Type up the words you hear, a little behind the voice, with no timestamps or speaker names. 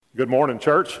Good morning,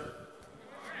 church.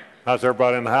 How's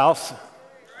everybody in the house?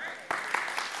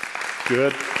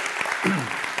 Good.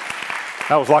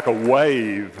 That was like a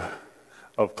wave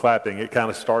of clapping. It kind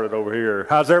of started over here.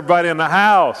 How's everybody in the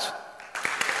house?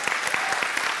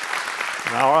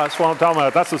 All right, that's what I'm talking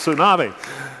about. That's a tsunami.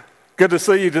 Good to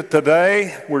see you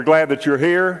today. We're glad that you're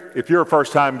here. If you're a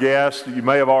first-time guest, you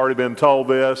may have already been told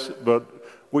this, but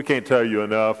we can't tell you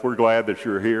enough. We're glad that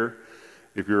you're here.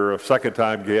 If you're a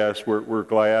second-time guest, we're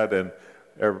glad, and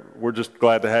we're just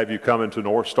glad to have you come into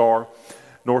North Star.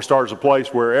 North Star is a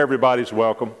place where everybody's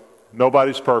welcome,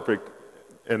 nobody's perfect,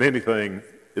 and anything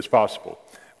is possible.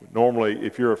 Normally,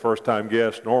 if you're a first-time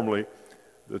guest, normally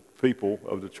the people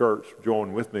of the church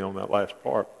join with me on that last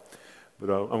part. But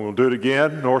I'm going to do it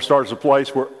again. North Star is a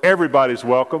place where everybody's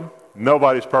welcome,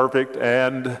 nobody's perfect,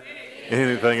 and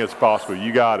anything is possible.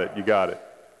 You got it, you got it.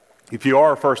 If you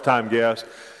are a first-time guest,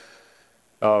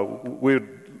 we'd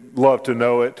love to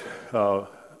know it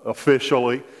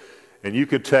officially, and you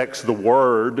could text the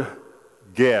word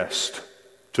guest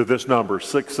to this number,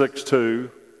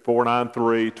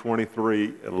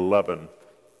 662-493-2311,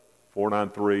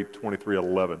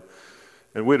 493-2311.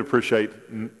 And we'd appreciate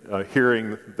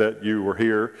hearing that you were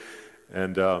here,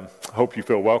 and hope you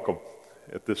feel welcome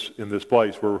in this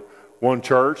place. We're one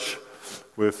church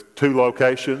with 2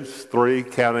 locations, 3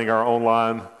 counting our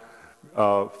online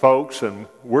folks, and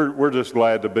we're just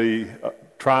glad to be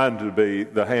trying to be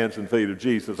the hands and feet of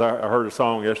Jesus. I heard a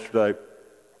song yesterday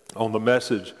on the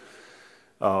message.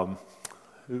 Who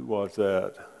was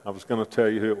that? I was going to tell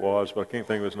you who it was, but I can't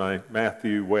think of his name.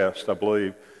 Matthew West, I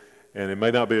believe. And it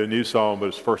may not be a new song, but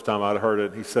it's the first time I'd heard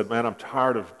it. He said, man, I'm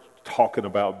tired of talking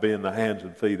about being the hands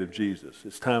and feet of Jesus.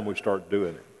 It's time we start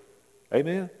doing it.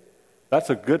 Amen? That's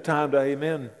a good time to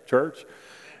amen, church.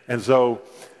 And so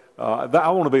I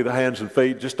want to be the hands and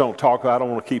feet. Just don't talk. I don't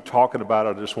want to keep talking about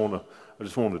it. I just want to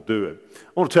do it.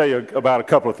 I want to tell you about a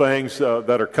couple of things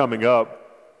that are coming up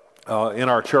in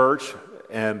our church,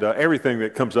 and everything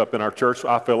that comes up in our church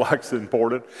I feel like is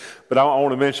important. But I want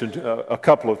to mention a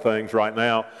couple of things right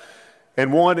now.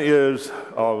 And one is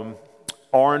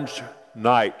Orange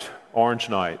Night. Orange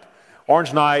Night.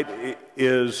 Orange Night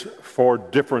is for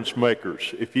difference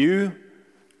makers. If you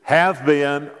have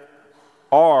been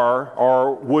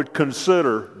or would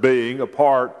consider being a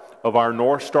part of our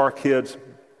North Star Kids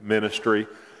ministry,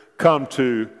 come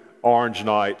to Orange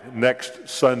Night next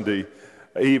Sunday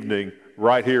evening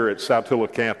right here at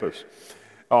Saltillo campus.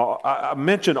 I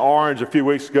mentioned Orange a few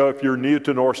weeks ago. If you're new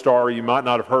to North Star, you might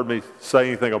not have heard me say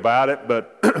anything about it,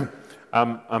 but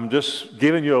I'm just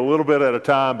giving you a little bit at a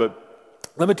time. But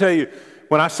let me tell you,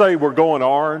 when I say we're going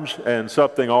orange and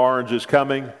something orange is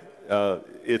coming,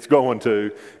 it's going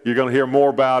to. You're going to hear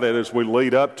more about it as we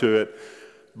lead up to it.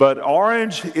 But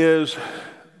orange it's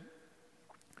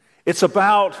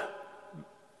about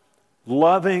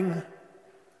loving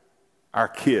our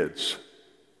kids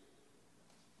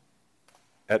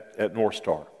at North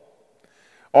Star.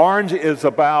 Orange is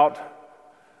about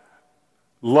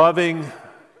loving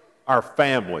our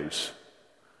families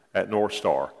at North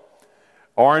Star.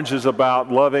 Orange is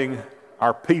about loving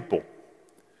our people.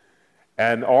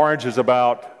 And orange is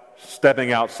about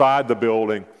stepping outside the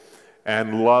building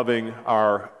and loving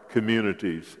our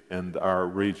communities and our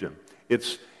region.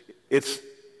 It's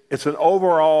an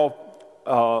overall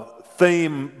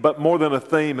theme, but more than a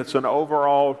theme, it's an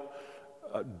overall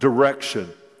direction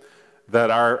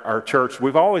that our church,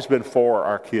 we've always been for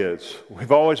our kids.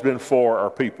 We've always been for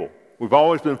our people. We've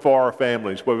always been for our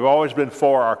families. We've always been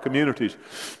for our communities.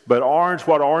 But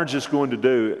what Orange is going to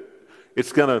do,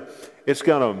 it's going to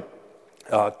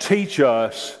teach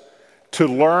us to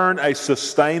learn a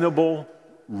sustainable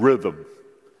rhythm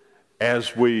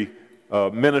as we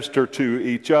minister to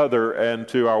each other and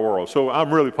to our world. So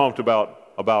I'm really pumped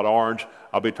about Orange.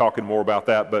 I'll be talking more about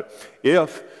that. But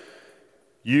if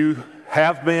you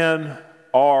have been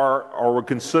or would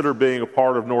consider being a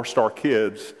part of North Star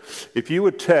Kids, if you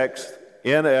would text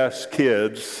NS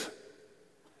Kids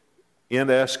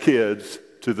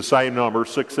to the same number,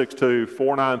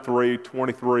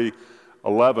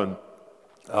 662-493-2311,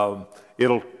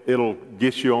 it'll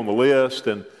get you on the list,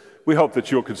 and we hope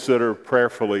that you'll consider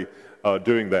prayerfully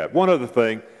doing that. One other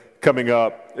thing coming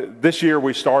up, this year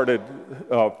we started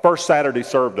First Saturday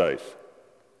Serve Days.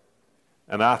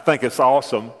 And I think it's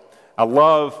awesome. I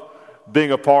love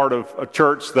being a part of a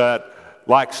church that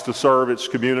likes to serve its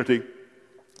community.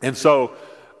 And so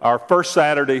our first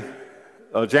Saturday,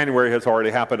 January has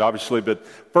already happened, obviously, but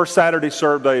First Saturday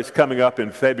Serve Day is coming up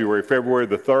in February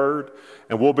the 3rd,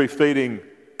 and we'll be feeding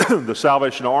the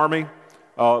Salvation Army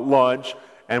lunch,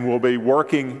 and we'll be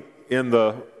working in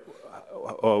the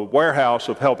warehouse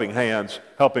of Helping Hands,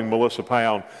 helping Melissa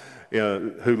Pound,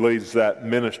 who leads that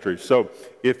ministry. So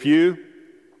if you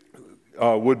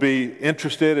would be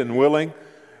interested and willing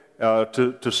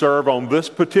to serve on this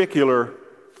particular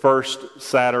first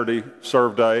Saturday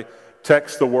serve day,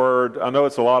 text the word, I know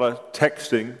it's a lot of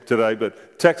texting today,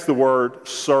 but text the word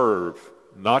serve,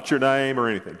 not your name or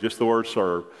anything, just the word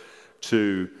serve,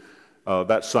 to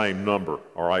that same number,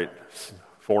 all right,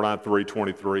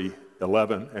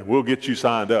 493-2311, and we'll get you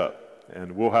signed up,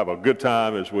 and we'll have a good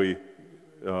time as we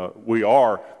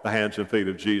are the hands and feet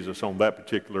of Jesus on that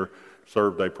particular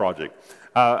serve day project.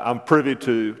 I'm privy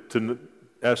to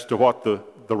as to what the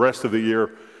rest of the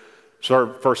year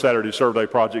First Saturday Serve Day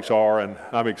projects are, and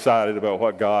I'm excited about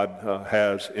what God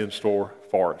has in store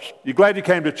for us. You glad you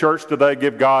came to church today?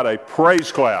 Give God a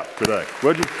praise clap today,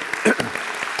 would you?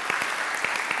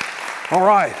 All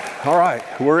right.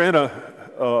 We're in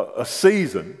a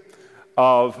season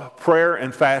of prayer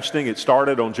and fasting. It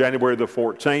started on January the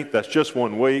 14th. That's just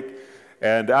 1 week.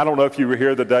 And I don't know if you were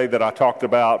here the day that I talked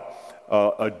about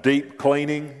a deep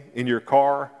cleaning in your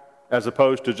car as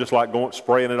opposed to just like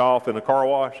spraying it off in a car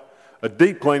wash. A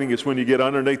deep cleaning is when you get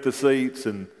underneath the seats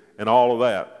and all of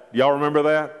that. Y'all remember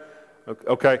that?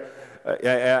 Okay.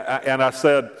 And I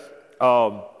said,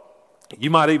 you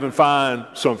might even find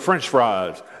some French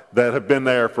fries that have been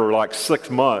there for like 6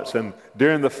 months, and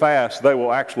during the fast, they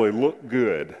will actually look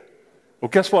good. Well,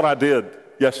 guess what I did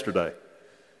yesterday?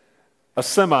 A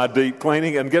semi-deep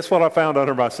cleaning, and guess what I found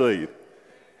under my seat?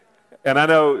 And I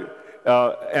know...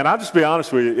 and I'll just be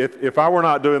honest with you, if I were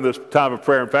not doing this time of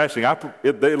prayer and fasting,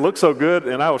 it looked so good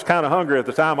and I was kind of hungry at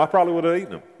the time, I probably would have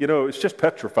eaten them. You know, it's just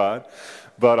petrified.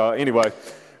 But anyway,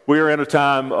 we are in a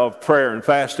time of prayer and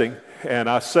fasting, and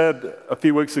I said a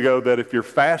few weeks ago that if you're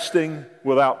fasting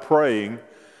without praying,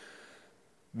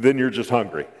 then you're just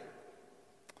hungry.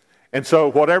 And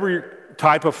so whatever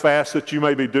type of fast that you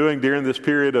may be doing during this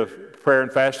period of prayer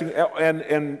and fasting,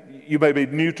 and you may be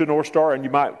new to North Star and you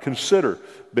might consider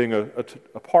being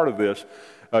a part of this,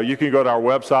 you can go to our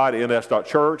website,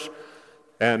 ns.church,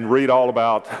 and read all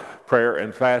about prayer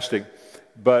and fasting.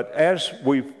 But as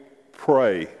we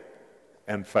pray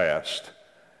and fast,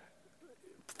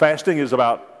 fasting is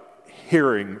about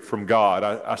hearing from God.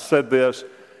 I said this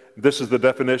is the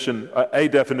definition, a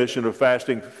definition of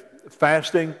fasting.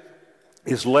 Fasting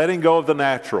is letting go of the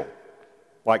natural,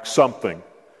 like something.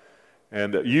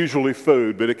 And usually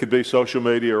food, but it could be social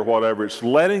media or whatever. It's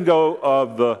letting go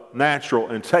of the natural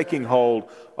and taking hold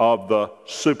of the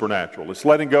supernatural. It's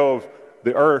letting go of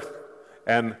the earth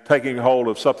and taking hold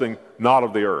of something not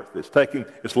of the earth.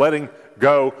 It's letting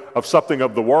go of something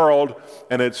of the world,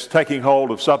 and it's taking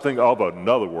hold of something of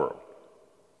another world.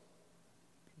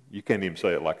 You can't even say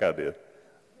it like I did.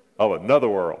 Of another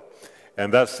world.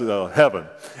 And that's heaven.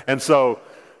 And so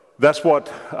that's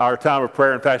what our time of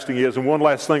prayer and fasting is. And one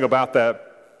last thing about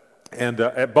that, and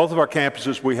at both of our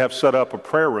campuses we have set up a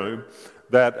prayer room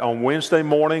that on Wednesday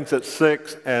mornings at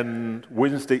 6 and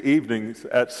Wednesday evenings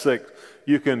at 6,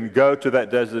 you can go to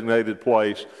that designated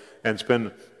place and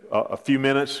spend a few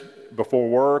minutes before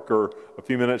work or a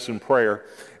few minutes in prayer.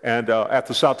 And at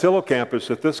the Saltillo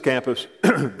campus, at this campus,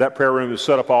 that prayer room is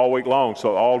set up all week long.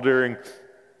 So all during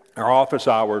our office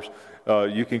hours,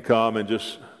 you can come and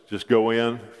just go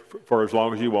in for as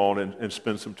long as you want and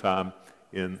spend some time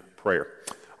in prayer.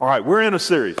 All right, we're in a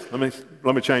series.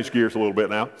 Let me change gears a little bit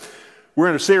now. We're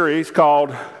in a series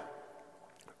called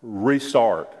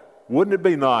Restart. Wouldn't it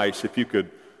be nice if you could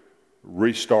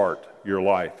restart your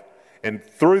life? And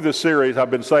through this series,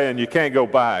 I've been saying you can't go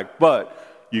back,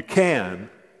 but you can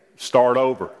start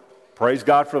over. Praise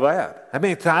God for that. How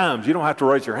many times, you don't have to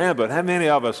raise your hand, but how many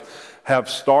of us have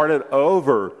started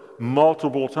over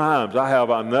multiple times?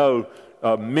 I know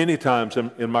many times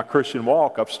in my Christian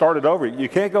walk, I've started over. You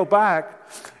can't go back.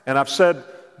 And I've said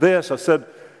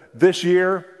this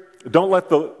year, don't let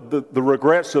the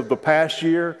regrets of the past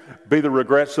year be the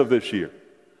regrets of this year.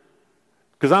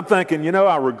 Because I'm thinking,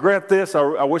 I regret this.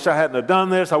 I wish I hadn't have done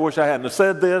this. I wish I hadn't have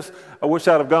said this. I wish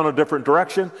I'd have gone a different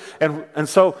direction. And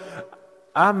so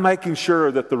I'm making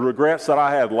sure that the regrets that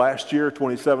I had last year,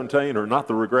 2017, are not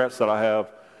the regrets that I have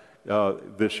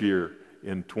this year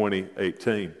in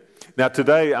 2018. Now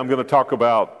today I'm going to talk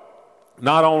about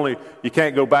not only you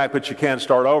can't go back, but you can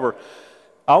start over.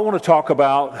 I want to talk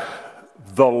about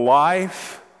the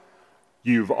life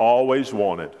you've always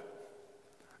wanted.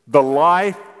 The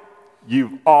life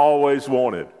you've always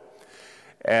wanted.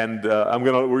 And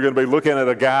we're going to be looking at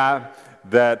a guy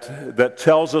that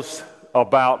tells us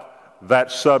about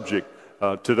that subject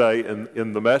today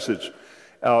in the message.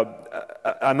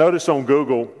 I noticed on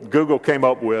Google came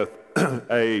up with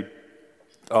a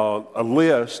a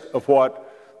list of what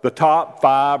the top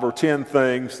 5 or 10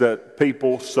 things that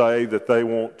people say that they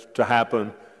want to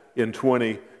happen in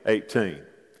 2018.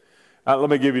 Let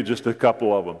me give you just a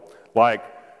couple of them. Like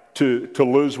to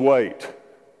lose weight,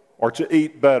 or to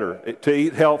eat better, to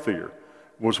eat healthier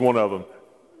was one of them.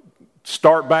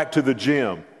 Start back to the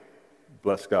gym,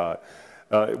 bless God,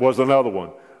 it was another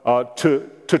one. To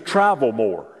travel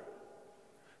more,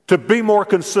 to be more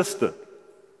consistent,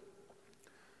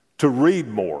 to read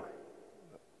more.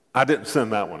 I didn't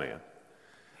send that one in.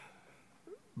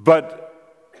 But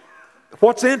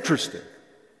what's interesting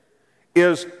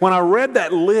is when I read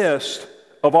that list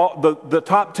of all the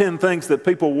top 10 things that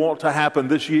people want to happen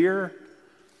this year,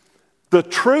 the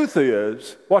truth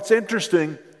is, what's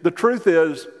interesting, the truth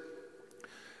is,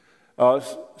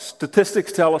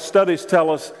 statistics tell us, studies tell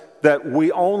us that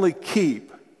we only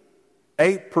keep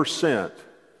 8%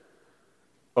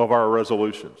 of our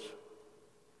resolutions.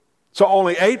 So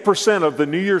only 8% of the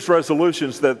New Year's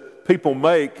resolutions that people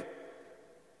make,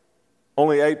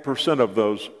 only 8% of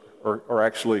those are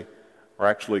actually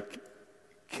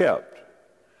kept.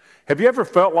 Have you ever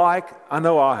felt like, I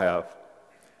know I have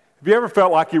you ever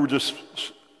felt like you were just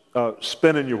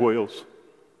spinning your wheels?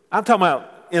 I'm talking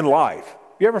about in life.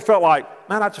 You ever felt like,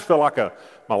 man, I just feel like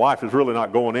my life is really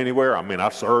not going anywhere? I mean, I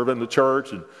serve in the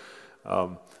church and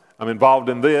I'm involved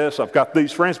in this. I've got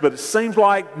these friends, but it seems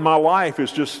like my life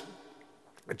is just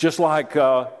like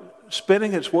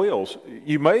spinning its wheels.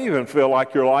 You may even feel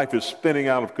like your life is spinning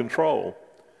out of control.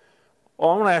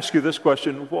 Well, I want to ask you this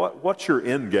question. What's your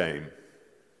end game?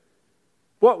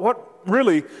 What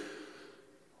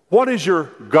is your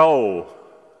goal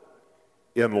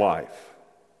in life?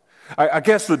 I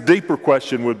guess the deeper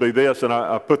question would be this, and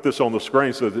I put this on the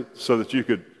screen so that you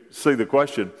could see the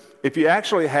question. If you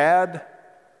actually had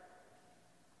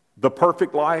the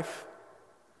perfect life,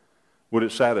 would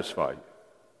it satisfy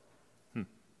you?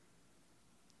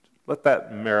 Let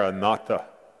that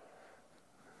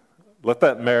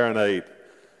marinate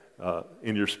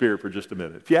in your spirit for just a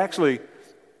minute. If you actually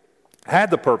had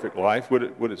the perfect life,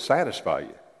 would it satisfy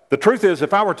you? The truth is,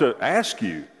 if I were to ask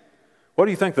you, what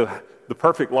do you think the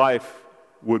perfect life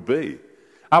would be?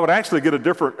 I would actually get a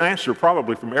different answer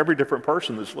probably from every different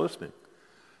person that's listening.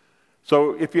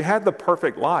 So if you had the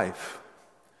perfect life,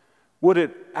 would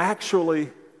it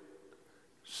actually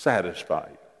satisfy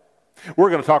you? We're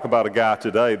going to talk about a guy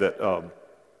today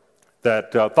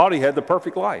that thought he had the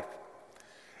perfect life.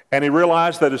 And he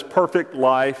realized that his perfect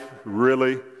life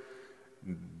really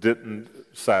didn't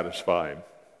satisfy him.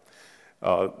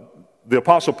 The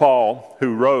Apostle Paul,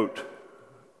 who wrote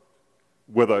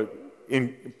with an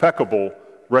impeccable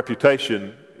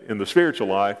reputation in the spiritual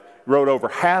life, wrote over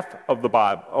half of the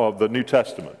Bible, of the New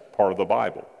Testament part of the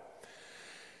Bible.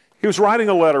 He was writing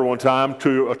a letter one time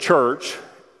to a church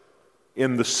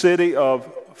in the city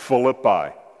of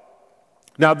Philippi.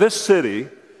 Now this city,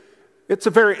 it's a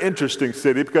very interesting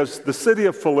city because the city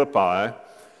of Philippi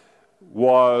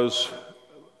was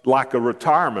like a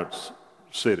retirement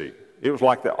city. It was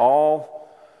like the all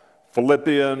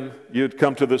Philippian. You'd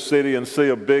come to the city and see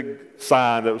a big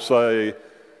sign that would say,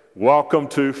 "Welcome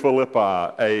to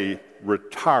Philippi, a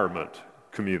retirement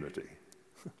community."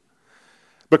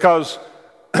 Because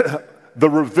the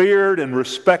revered and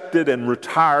respected and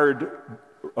retired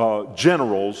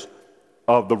generals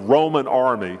of the Roman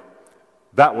army,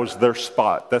 that was their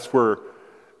spot. That's where,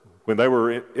 when they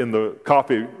were in the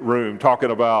coffee room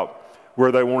talking about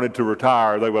where they wanted to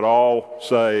retire, they would all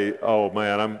say, "Oh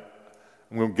man,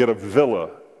 I'm going to get a villa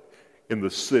in the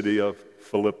city of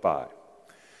Philippi."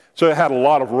 So it had a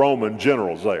lot of Roman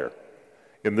generals there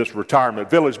in this retirement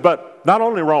village. But not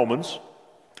only Romans,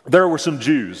 there were some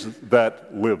Jews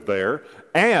that lived there,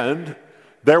 and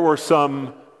there were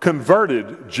some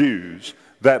converted Jews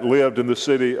that lived in the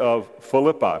city of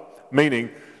Philippi, meaning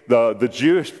the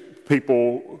Jewish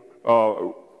people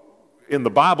in the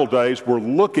Bible days were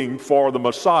looking for the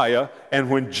Messiah, and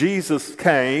when Jesus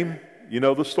came, you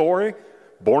know the story,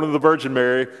 born of the Virgin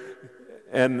Mary,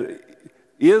 and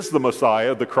is the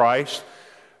Messiah, the Christ,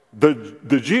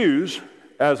 the Jews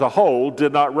as a whole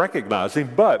did not recognize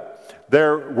him, but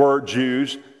there were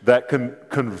Jews that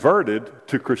converted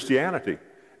to Christianity.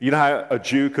 You know how a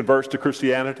Jew converts to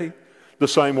Christianity? The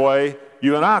same way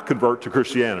you and I convert to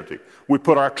Christianity. We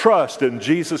put our trust in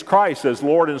Jesus Christ as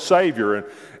Lord and Savior,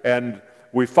 and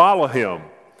we follow him.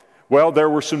 Well, there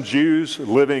were some Jews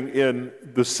living in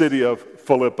the city of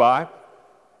Philippi,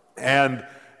 and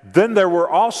then there were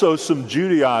also some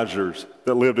Judaizers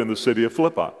that lived in the city of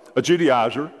Philippi. A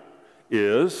Judaizer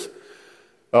is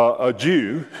a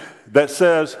Jew that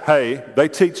says, hey, they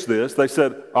teach this. They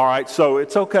said, all right, so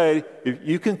it's okay if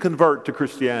you can convert to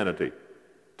Christianity.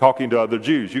 talking to other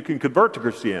Jews. You can convert to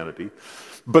Christianity.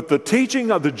 But the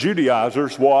teaching of the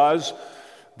Judaizers was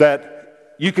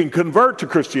that you can convert to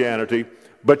Christianity,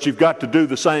 but you've got to do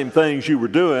the same things you were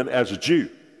doing as a Jew,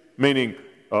 meaning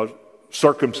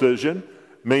circumcision,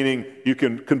 meaning you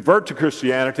can convert to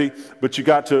Christianity, but you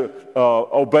got to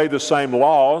obey the same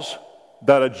laws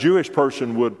that a Jewish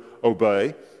person would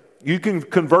obey. You can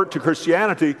convert to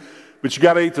Christianity, but you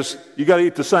got to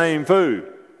eat the same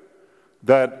food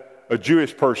that a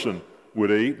Jewish person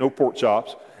would eat, no pork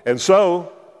chops. And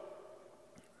so,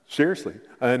 seriously,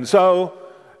 that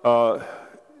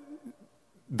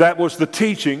was the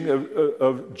teaching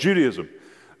of Judaism.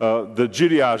 The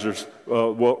Judaizers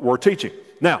were teaching.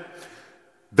 Now,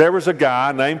 there was a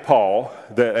guy named Paul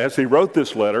that as he wrote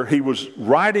this letter, he was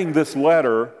writing this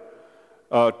letter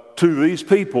to these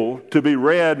people to be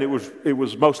read, and it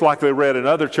was most likely read in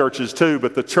other churches too,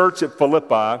 but the church at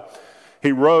Philippi,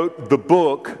 he wrote the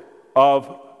book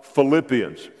of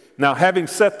Philippians. Now, having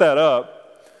set that up,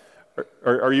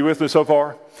 are you with me so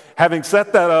far? Having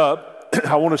set that up,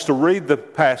 I want us to read the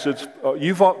passage.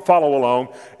 You follow along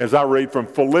as I read from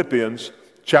Philippians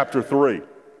chapter 3.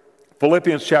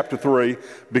 Philippians chapter 3,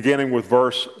 beginning with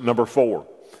verse number 4.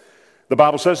 The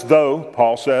Bible says, though,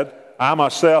 Paul said, I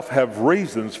myself have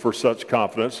reasons for such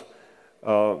confidence.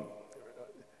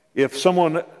 If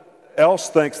someone else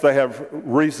thinks they have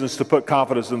reasons to put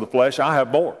confidence in the flesh, I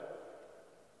have more.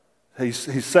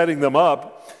 He's setting them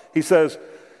up. He says,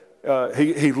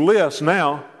 he lists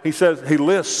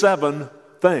 7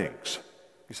 things.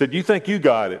 He said, you think you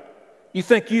got it? You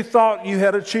think you thought you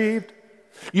had achieved?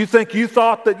 You think you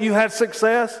thought that you had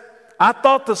success? I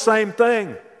thought the same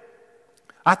thing.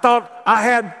 I thought I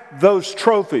had those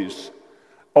trophies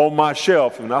on my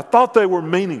shelf, and I thought they were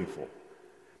meaningful.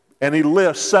 And he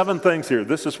lists 7 things here.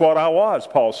 This is what I was,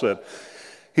 Paul said.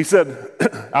 He said,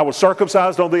 I was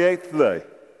circumcised on the 8th day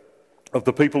of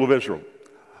the people of Israel,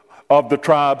 of the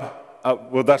tribe,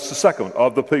 that's the second one,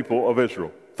 of the people of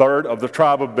Israel. Third, of the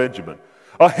tribe of Benjamin.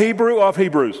 A Hebrew of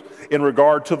Hebrews in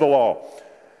regard to the law.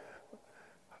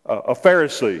 A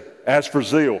Pharisee, as for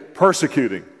zeal,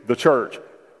 persecuting the church.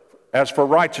 As for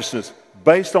righteousness,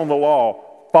 based on the law,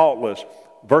 faultless.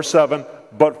 Verse 7,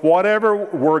 but whatever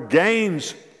were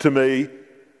gains to me,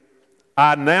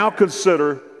 I now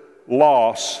consider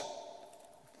loss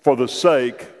for the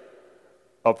sake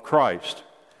of Christ.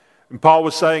 And Paul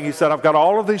was saying, he said, I've got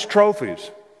all of these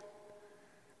trophies,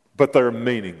 but they're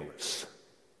meaningless.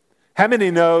 How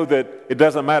many know that it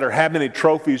doesn't matter how many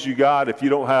trophies you got if you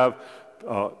don't have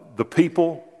the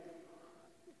people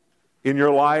in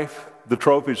your life, the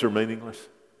trophies are meaningless.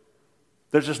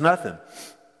 There's just nothing.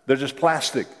 They're just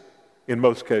plastic in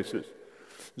most cases.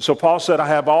 So Paul said, I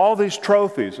have all these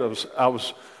trophies. I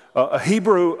was a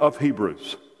Hebrew of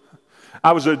Hebrews.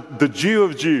 I was the Jew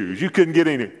of Jews. You couldn't get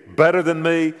any better than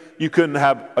me. You couldn't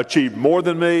have achieved more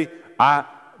than me. I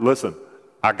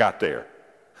got there.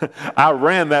 I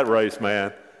ran that race,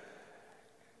 man,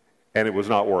 and it was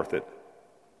not worth it.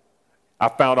 I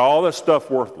found all this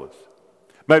stuff worthless.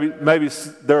 Maybe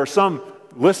there are some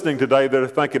listening today that are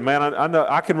thinking, man, I know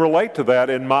I can relate to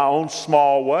that in my own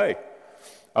small way.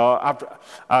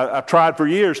 I've tried for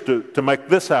years to make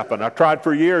this happen. I've tried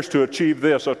for years to achieve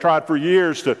this. I've tried for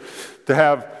years to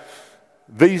have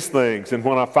these things. And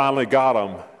when I finally got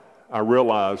them, I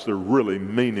realized they're really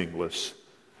meaningless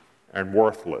and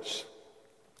worthless.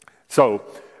 So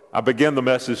I begin the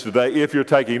message today, if you're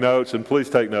taking notes, and please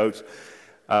take notes,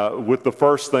 with the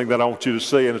first thing that I want you to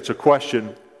see, and it's a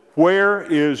question: where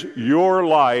is your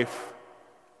life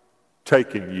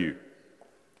taking you?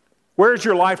 Where is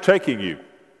your life taking you?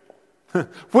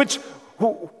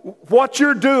 What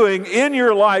you're doing in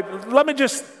your life, let me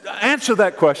just answer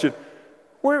that question.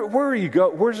 Where are you go?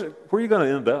 Where are you going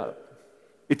to end up?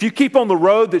 If you keep on the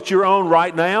road that you're on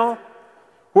right now,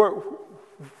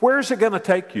 where is it going to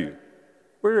take you?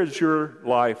 Where is your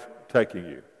life taking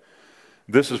you?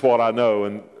 This is what I know,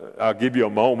 and I'll give you a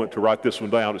moment to write this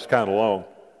one down. It's kind of long.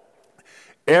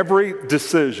 Every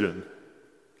decision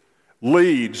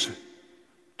leads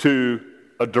to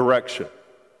a direction.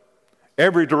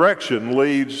 Every direction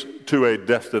leads to a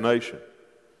destination.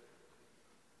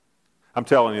 I'm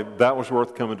telling you, that was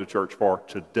worth coming to church for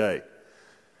today.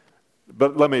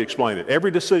 But let me explain it.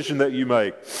 Every decision that you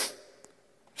make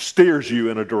steers you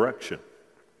in a direction.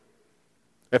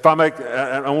 I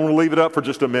want to leave it up for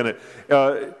just a minute.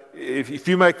 If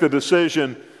you make the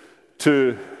decision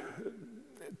to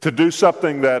do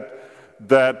something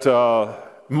that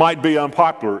might be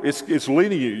unpopular, it's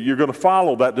leading you. You're going to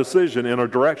follow that decision in a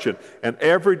direction, and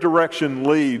every direction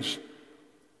leads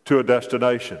to a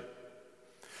destination.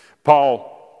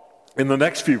 Paul, in the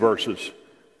next few verses,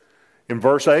 In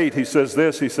verse 8, he says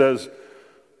this, he says,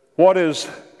 what is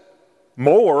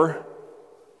more,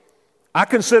 I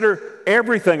consider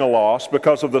everything a loss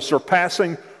because of the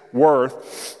surpassing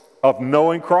worth of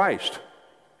knowing Christ.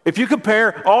 If you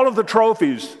compare all of the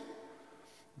trophies,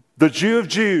 the Jew of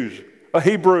Jews, a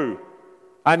Hebrew,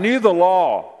 I knew the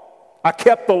law, I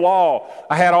kept the law,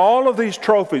 I had all of these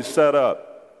trophies set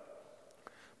up.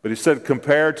 But he said,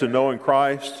 compared to knowing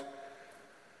Christ,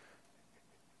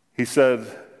 he said,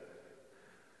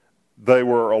 they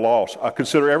were a loss. I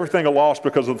consider everything a loss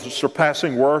because of the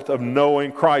surpassing worth of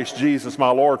knowing Christ Jesus, my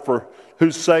Lord, for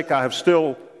whose sake I have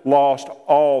still lost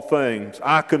all things.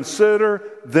 I consider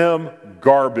them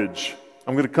garbage.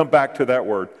 I'm going to come back to that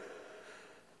word.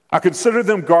 I consider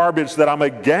them garbage that I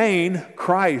may gain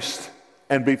Christ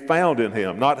and be found in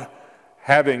him, not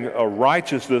having a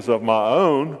righteousness of my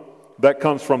own that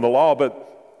comes from the law,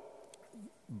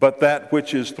 but that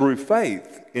which is through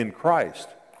faith in Christ.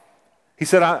 He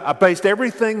said, I based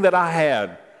everything that I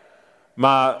had,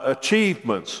 my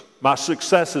achievements, my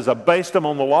successes, I based them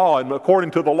on the law. And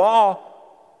according to the law,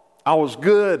 I was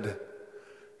good.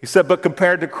 He said, but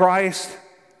compared to Christ,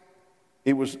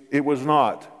 it was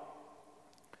not.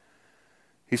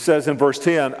 He says in verse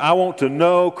 10, I want to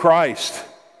know Christ.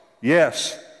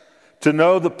 Yes, to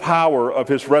know the power of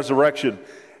his resurrection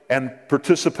and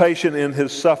participation in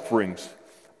his sufferings,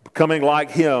 becoming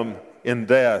like him in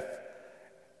death.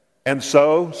 And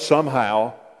so,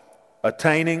 somehow,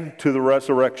 attaining to the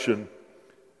resurrection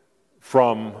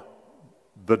from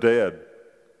the dead.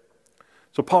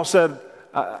 So Paul said,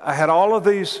 I had all of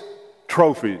these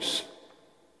trophies.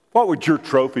 What would your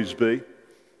trophies be?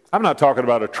 I'm not talking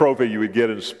about a trophy you would get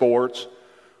in sports.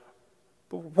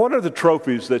 But what are the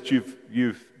trophies that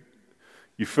you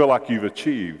feel like you've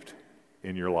achieved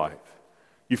in your life?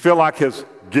 You feel like has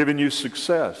given you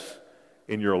success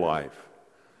in your life?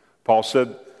 Paul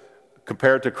said,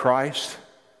 compared to Christ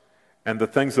and the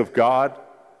things of God,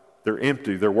 they're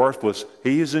empty, they're worthless.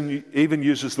 He even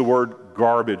uses the word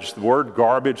garbage. The word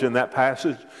garbage in that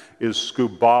passage is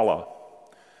skubala.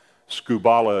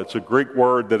 Skubala, it's a Greek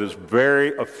word that is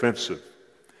very offensive.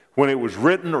 When it was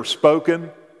written or spoken,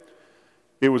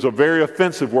 it was a very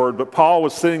offensive word, but Paul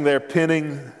was sitting there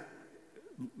penning,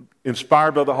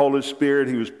 inspired by the Holy Spirit,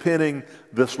 he was penning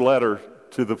this letter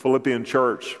to the Philippian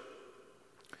church.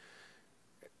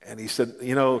 And he said,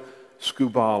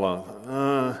 skubala,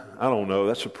 I don't know,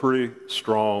 that's a pretty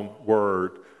strong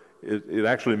word. It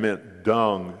actually meant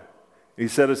dung. He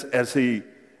said as he,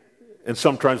 in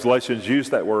some translations, used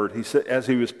that word. He said, as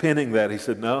he was penning that, he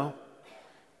said, no.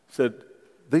 He said,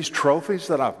 these trophies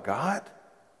that I've got,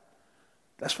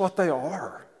 that's what they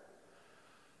are.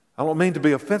 I don't mean to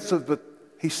be offensive, but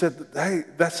he said, hey,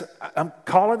 I'm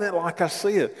calling it like I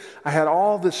see it. I had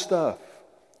all this stuff,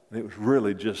 and it was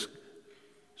really just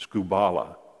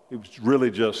skubala. It was really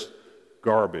just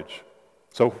garbage.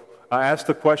 So I asked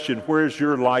the question, where is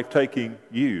your life taking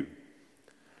you?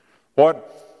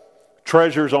 What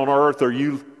treasures on earth are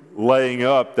you laying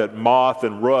up that moth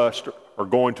and rust are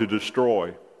going to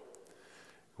destroy?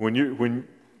 When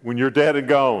you're dead and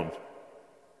gone,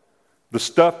 the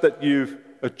stuff that you've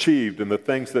achieved and the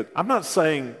things that, I'm not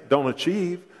saying don't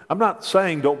achieve. I'm not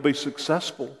saying don't be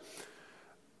successful.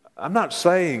 I'm not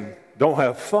saying don't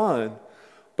have fun.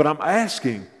 But I'm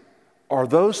asking, are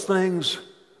those things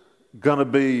going to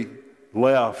be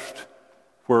left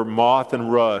where moth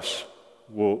and rust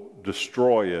will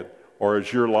destroy it? Or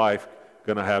is your life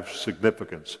going to have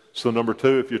significance? So number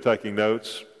 2, if you're taking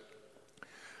notes,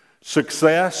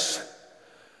 success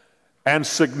and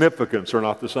significance are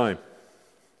not the same.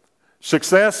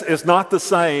 Success is not the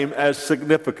same as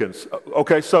significance.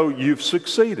 Okay, so you've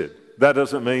succeeded. That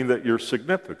doesn't mean that you're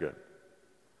significant.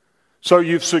 So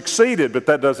you've succeeded, but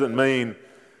that doesn't mean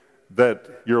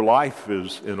that your life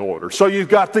is in order. So you've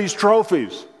got these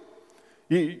trophies.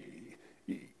 You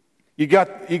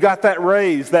got that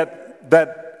raise,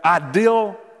 that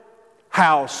ideal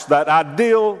house, that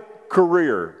ideal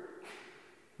career.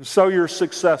 So you're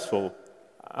successful.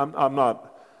 I'm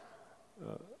not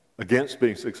against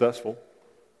being successful,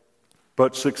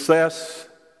 but success,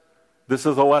 this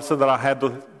is a lesson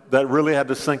that really had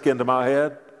to sink into my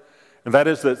head. And that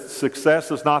is that success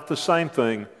is not the same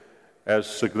thing as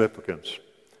significance.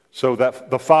 So that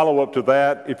the follow-up to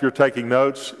that, if you're taking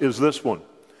notes, is this one.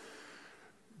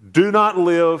 Do not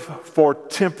live for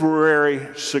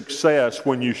temporary success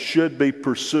when you should be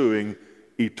pursuing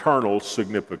eternal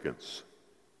significance.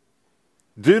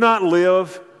 Do not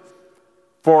live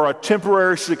for a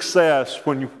temporary success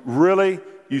when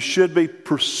you should be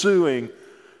pursuing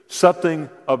something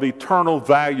of eternal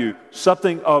value,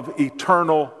 something of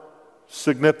eternal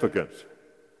significance.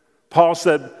 Paul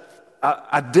said,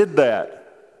 I did that.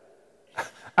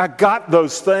 I got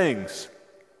those things.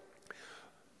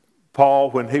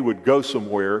 Paul, when he would go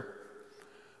somewhere,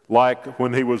 like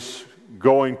when he was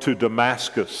going to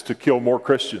Damascus to kill more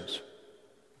Christians,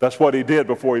 that's what he did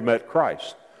before he met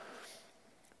Christ.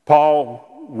 Paul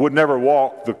would never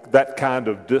walk that kind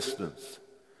of distance.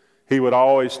 He would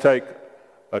always take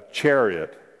a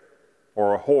chariot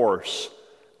or a horse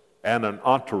and an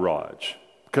entourage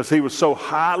because he was so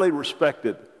highly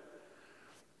respected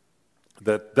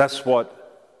that's what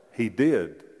he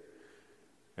did.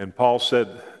 And Paul said,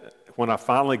 when I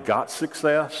finally got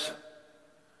success,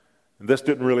 and this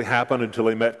didn't really happen until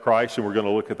he met Christ, and we're going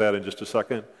to look at that in just a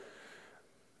second.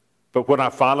 But when I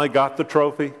finally got the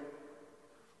trophy,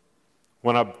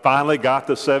 when I finally got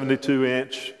the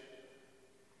 72-inch,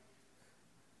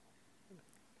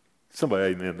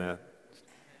 somebody amen that,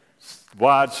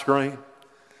 widescreen,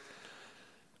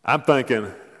 I'm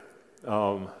thinking,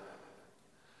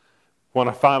 when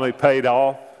I finally paid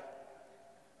off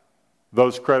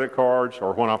those credit cards,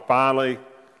 or when I finally,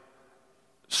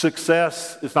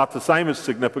 success is not the same as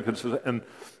significance,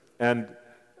 and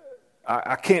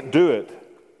I can't do it.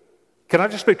 Can I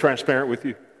just be transparent with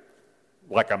you?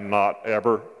 Like I'm not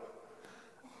ever.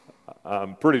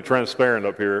 I'm pretty transparent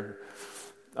up here.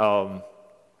 I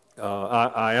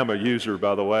am a user,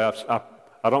 by the way.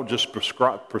 I don't just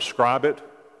prescribe it.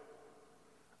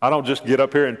 I don't just get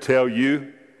up here and tell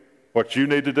you what you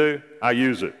need to do. I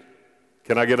use it.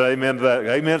 Can I get an amen to that?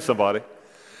 Amen, somebody.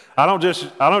 I don't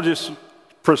just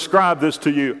prescribe this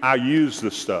to you. I use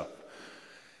this stuff.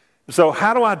 So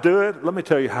how do I do it? Let me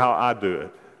tell you how I do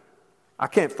it. I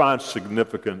can't find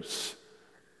significance.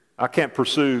 I can't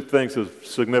pursue things of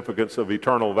significance of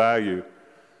eternal value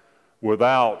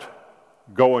without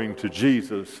going to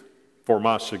Jesus for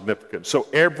my significance. So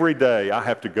every day I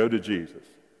have to go to Jesus.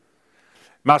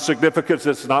 My significance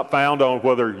is not found on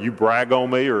whether you brag on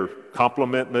me or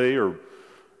compliment me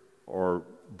or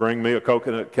bring me a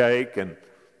coconut cake and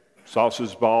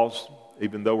sausage balls,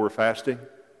 even though we're fasting.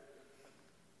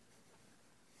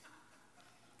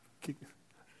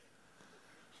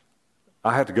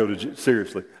 I have to go to,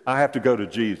 seriously, I have to go to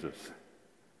Jesus.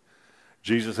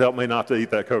 Jesus, help me not to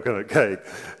eat that coconut cake.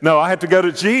 No, I have to go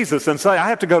to Jesus and say, I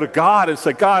have to go to God and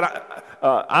say, God,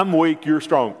 I'm weak, you're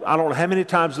strong. I don't know how many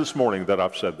times this morning that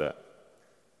I've said that.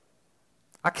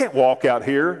 I can't walk out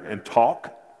here and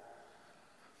talk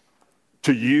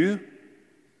to you.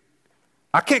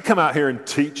 I can't come out here and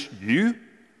teach you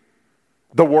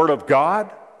the Word of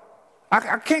God.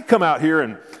 I can't come out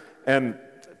here and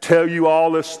tell you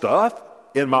all this stuff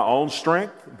in my own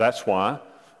strength. That's why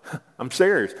I'm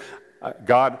serious.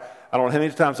 God, I don't know how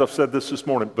many times I've said this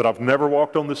morning, but I've never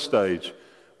walked on this stage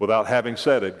without having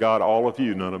said it. God, all of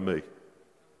you, none of me.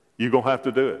 You're going to have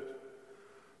to do it.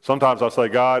 Sometimes I say,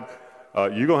 God,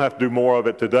 you're going to have to do more of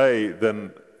it today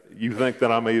than you think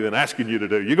that I'm even asking you to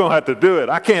do. You're going to have to do it.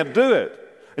 I can't do it.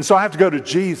 And so I have to go to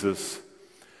Jesus,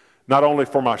 not only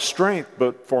for my strength,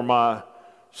 but for my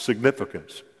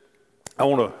significance. I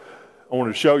want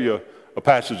to show you a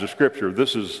passage of Scripture.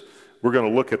 We're going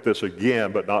to look at this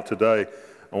again, but not today.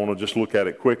 I want to just look at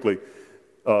it quickly.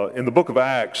 In the book of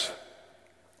Acts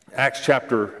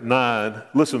chapter 9,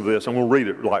 listen to this. I'm going to read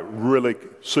it like really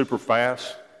super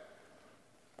fast.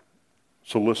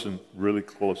 So listen really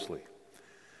closely.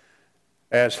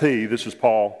 As this is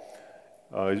Paul,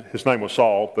 his name was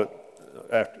Saul, but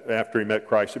after he met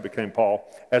Christ, it became Paul.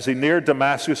 As he neared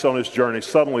Damascus on his journey,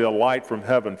 suddenly a light from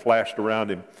heaven flashed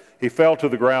around him. He fell to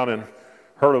the ground and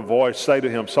heard a voice say to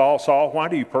him, Saul, Saul, why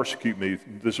do you persecute me?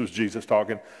 This was Jesus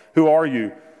talking. Who are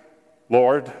you,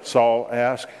 Lord? Saul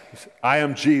asked. He said, I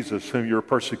am Jesus whom you're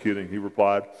persecuting, he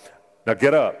replied. Now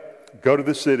get up, go to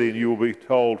the city, and you will be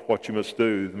told what you must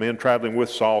do. The men traveling with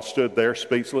Saul stood there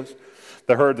speechless.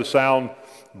 They heard the sound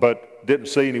but didn't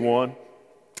see anyone.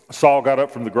 Saul got up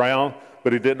from the ground,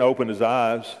 but he didn't open his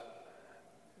eyes.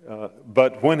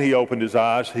 But when he opened his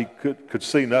eyes, he could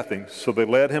see nothing. So they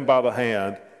led him by the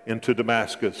hand into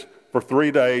Damascus. For 3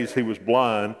 days he was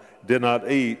blind, did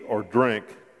not eat or drink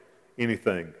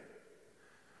anything.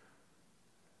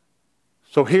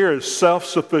 So here is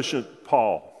self-sufficient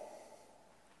Paul.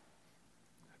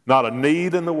 Not a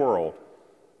need in the world.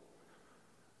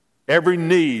 Every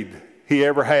need he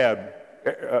ever had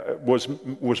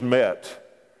was met.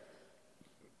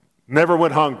 Never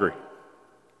went hungry.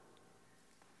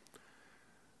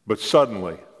 But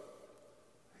suddenly,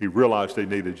 he realized he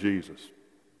needed Jesus.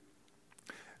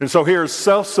 And so here's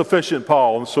self-sufficient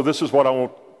Paul. And so this is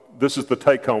the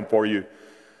take home for you.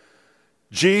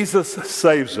 Jesus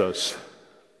saves us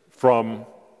from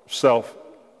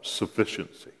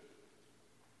self-sufficiency.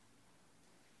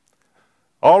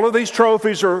 All of these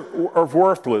trophies are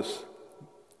worthless,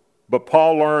 but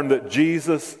Paul learned that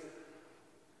Jesus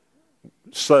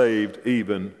saved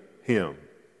even him.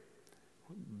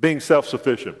 Being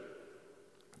self-sufficient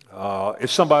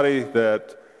is somebody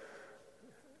that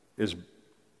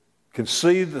can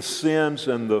see the sins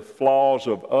and the flaws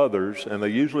of others, and they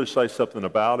usually say something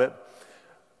about it,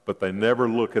 but they never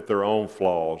look at their own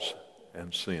flaws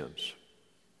and sins.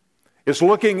 It's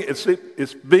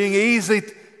being easy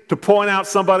to point out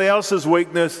somebody else's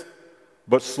weakness,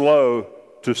 but slow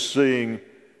to seeing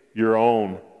your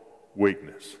own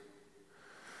weakness.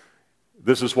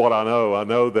 This is what I know. I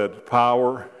know that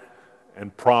power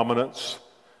and prominence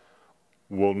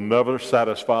will never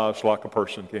satisfy us like a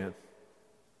person can.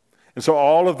 And so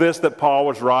all of this that Paul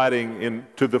was writing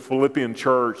to the Philippian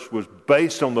church was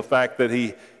based on the fact that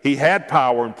he had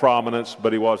power and prominence,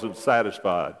 but he wasn't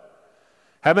satisfied.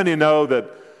 How many know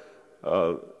that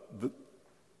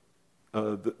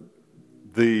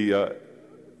the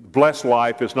blessed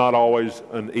life is not always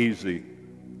an easy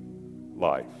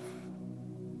life?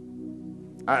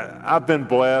 I've been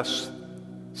blessed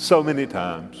so many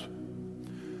times,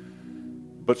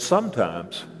 but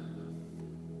sometimes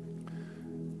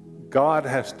God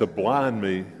has to blind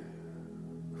me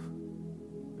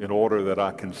in order that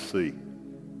I can see.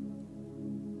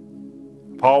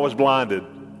 Paul was blinded,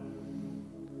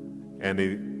 and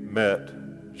he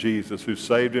met Jesus, who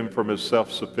saved him from his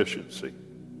self-sufficiency.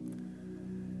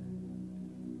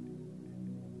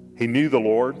 He knew the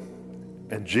Lord,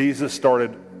 and Jesus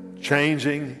started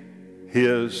changing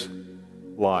his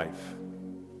life.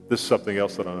 This is something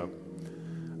else that I know.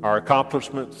 Our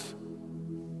accomplishments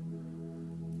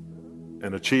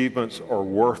and achievements are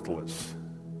worthless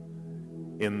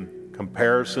in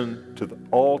comparison to the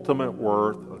ultimate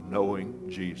worth of knowing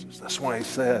Jesus. That's why he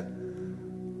said,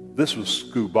 this was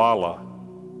skubala.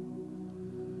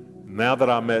 Now that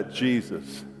I met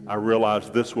Jesus, I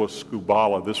realized this was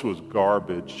skubala, this was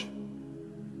garbage,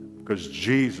 because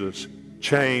Jesus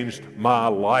changed my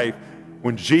life.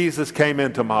 When Jesus came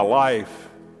into my life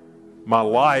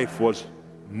was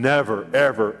never,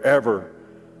 ever, ever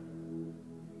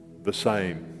the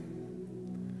same.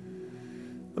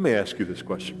 Let me ask you this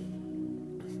question.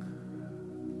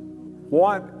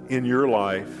 What in your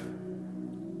life,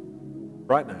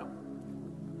 right now,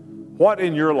 what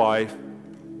in your life,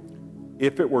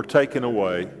 if it were taken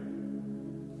away,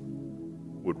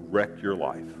 would wreck your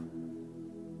life?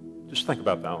 Just think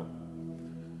about that one.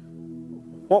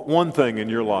 What one thing in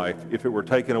your life, if it were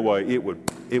taken away, it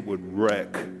would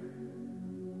wreck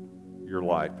your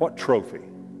life? What trophy?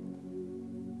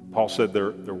 Paul said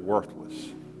they're worthless.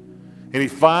 And he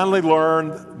finally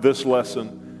learned this lesson.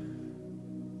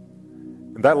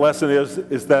 And that lesson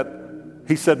is that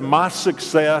he said, my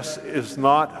success is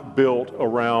not built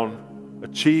around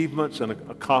achievements and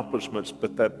accomplishments,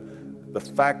 but that the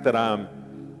fact that I'm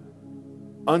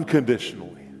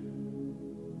unconditionally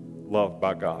loved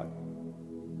by God.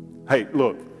 Hey,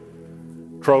 look,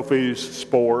 trophies,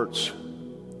 sports,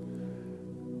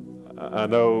 I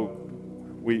know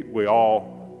we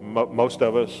all, most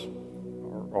of us,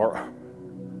 or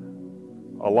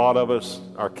a lot of us,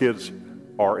 our kids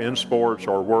are in sports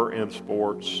or were in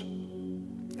sports.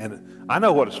 And I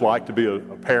know what it's like to be a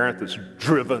parent that's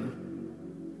driven.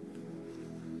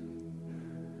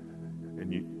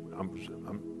 And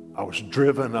I was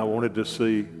driven. I wanted to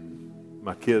see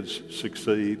my kids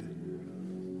succeed.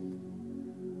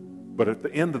 But at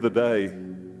the end of the day,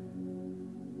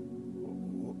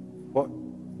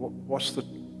 what's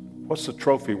the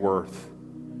trophy worth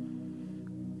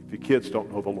if your kids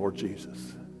don't know the Lord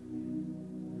Jesus?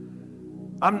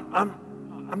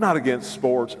 I'm not against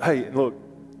sports. Hey, look,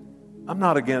 I'm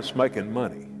not against making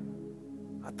money.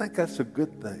 I think that's a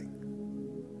good thing.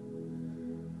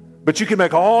 But you can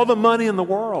make all the money in the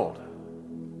world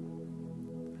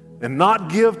and not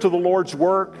give to the Lord's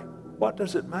work. What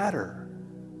does it matter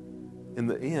in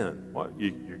the end? What,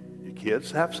 your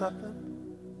kids have something?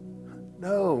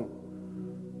 No.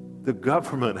 The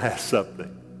government has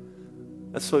something.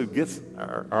 That's who gets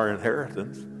our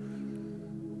inheritance.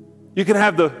 You can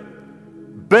have the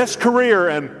best career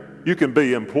and you can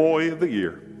be employee of the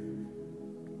year.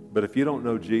 But if you don't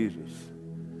know Jesus,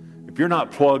 if you're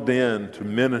not plugged in to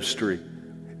ministry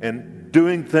and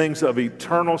doing things of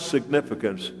eternal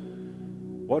significance,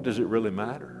 what does it really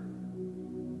matter?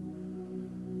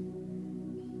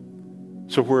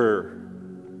 So where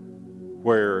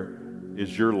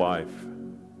is your life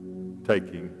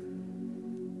taking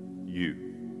you?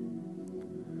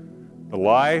 The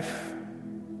life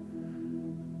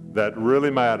that really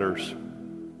matters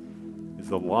is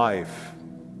the life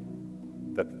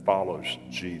that follows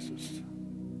Jesus.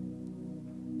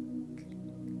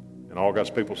 And all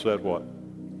God's people said what?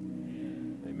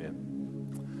 Amen.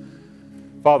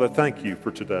 Father, thank you for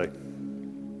today.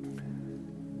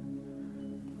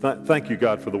 Thank you,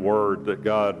 God, for the word that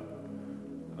God,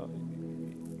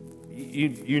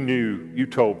 you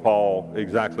told Paul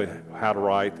exactly how to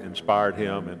write, inspired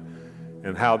him,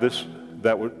 and how this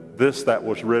that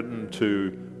was written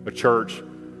to a church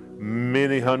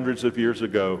many hundreds of years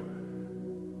ago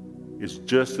is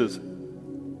just as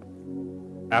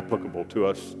applicable to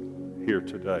us here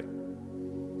today.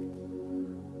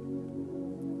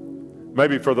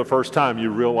 Maybe for the first time you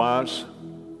realize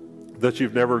that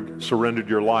you've never surrendered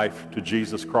your life to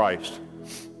Jesus Christ.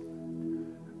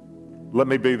 Let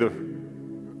me be the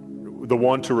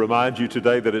one to remind you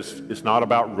today that it's not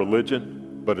about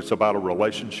religion, but it's about a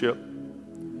relationship.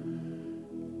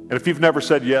 And if you've never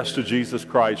said yes to Jesus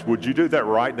Christ, would you do that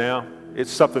right now?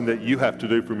 It's something that you have to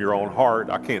do from your own heart.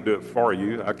 I can't do it for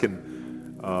you. I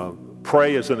can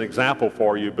pray as an example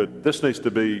for you, but this needs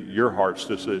to be your heart's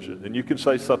decision. And you can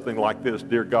say something like this: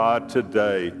 Dear God,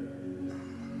 today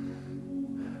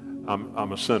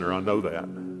I'm a sinner. I know that,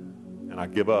 and I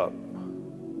give up.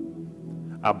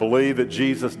 I believe that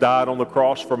Jesus died on the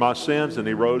cross for my sins and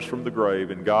he rose from the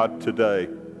grave. And God, today,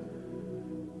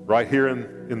 right here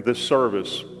in this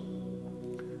service,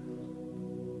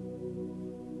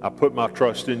 I put my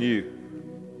trust in you.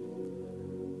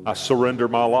 I surrender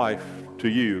my life to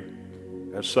you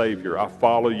as Savior. I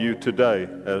follow you today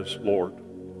as Lord.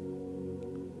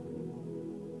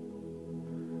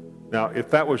 Now,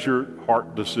 if that was your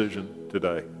heart decision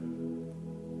today,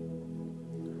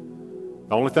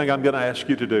 the only thing I'm going to ask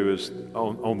you to do is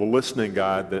on the listening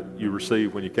guide that you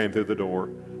received when you came through the door,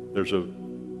 there's a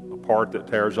part that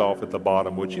tears off at the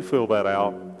bottom. Would you fill that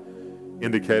out,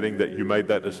 indicating that you made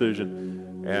that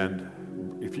decision? And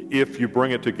if you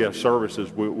bring it to guest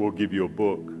services, we'll give you a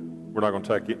book. We're not going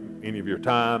to take any of your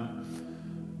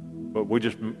time, but we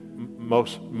just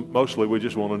mostly we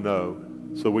just want to know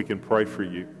so we can pray for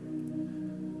you.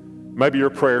 Maybe your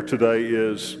prayer today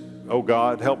is, oh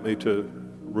God, help me to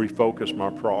refocus my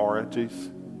priorities.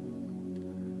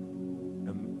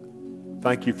 And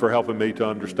thank you for helping me to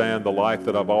understand the life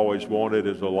that I've always wanted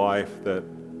is a life that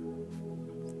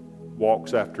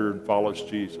walks after and follows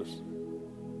Jesus.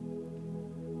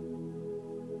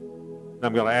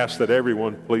 I'm going to ask that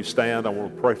everyone please stand. I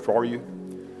want to pray for you.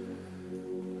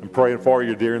 I'm praying for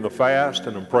you during the fast,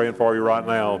 and I'm praying for you right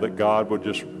now that God would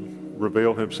just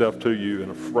reveal himself to you in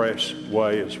a fresh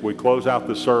way as we close out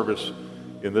this service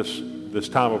in this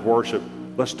time of worship.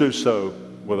 Let's do so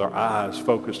with our eyes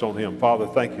focused on him. Father,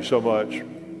 thank you so much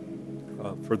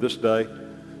for this day.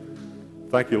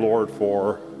 Thank you, Lord,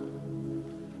 for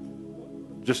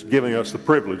just giving us the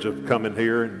privilege of coming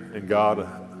here and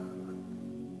God,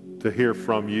 to hear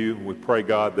from you. We pray,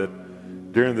 God,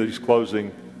 that during these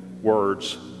closing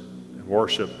words and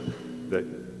worship that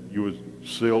you would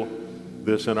seal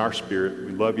this in our spirit.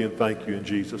 We love you and thank you in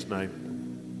Jesus' name.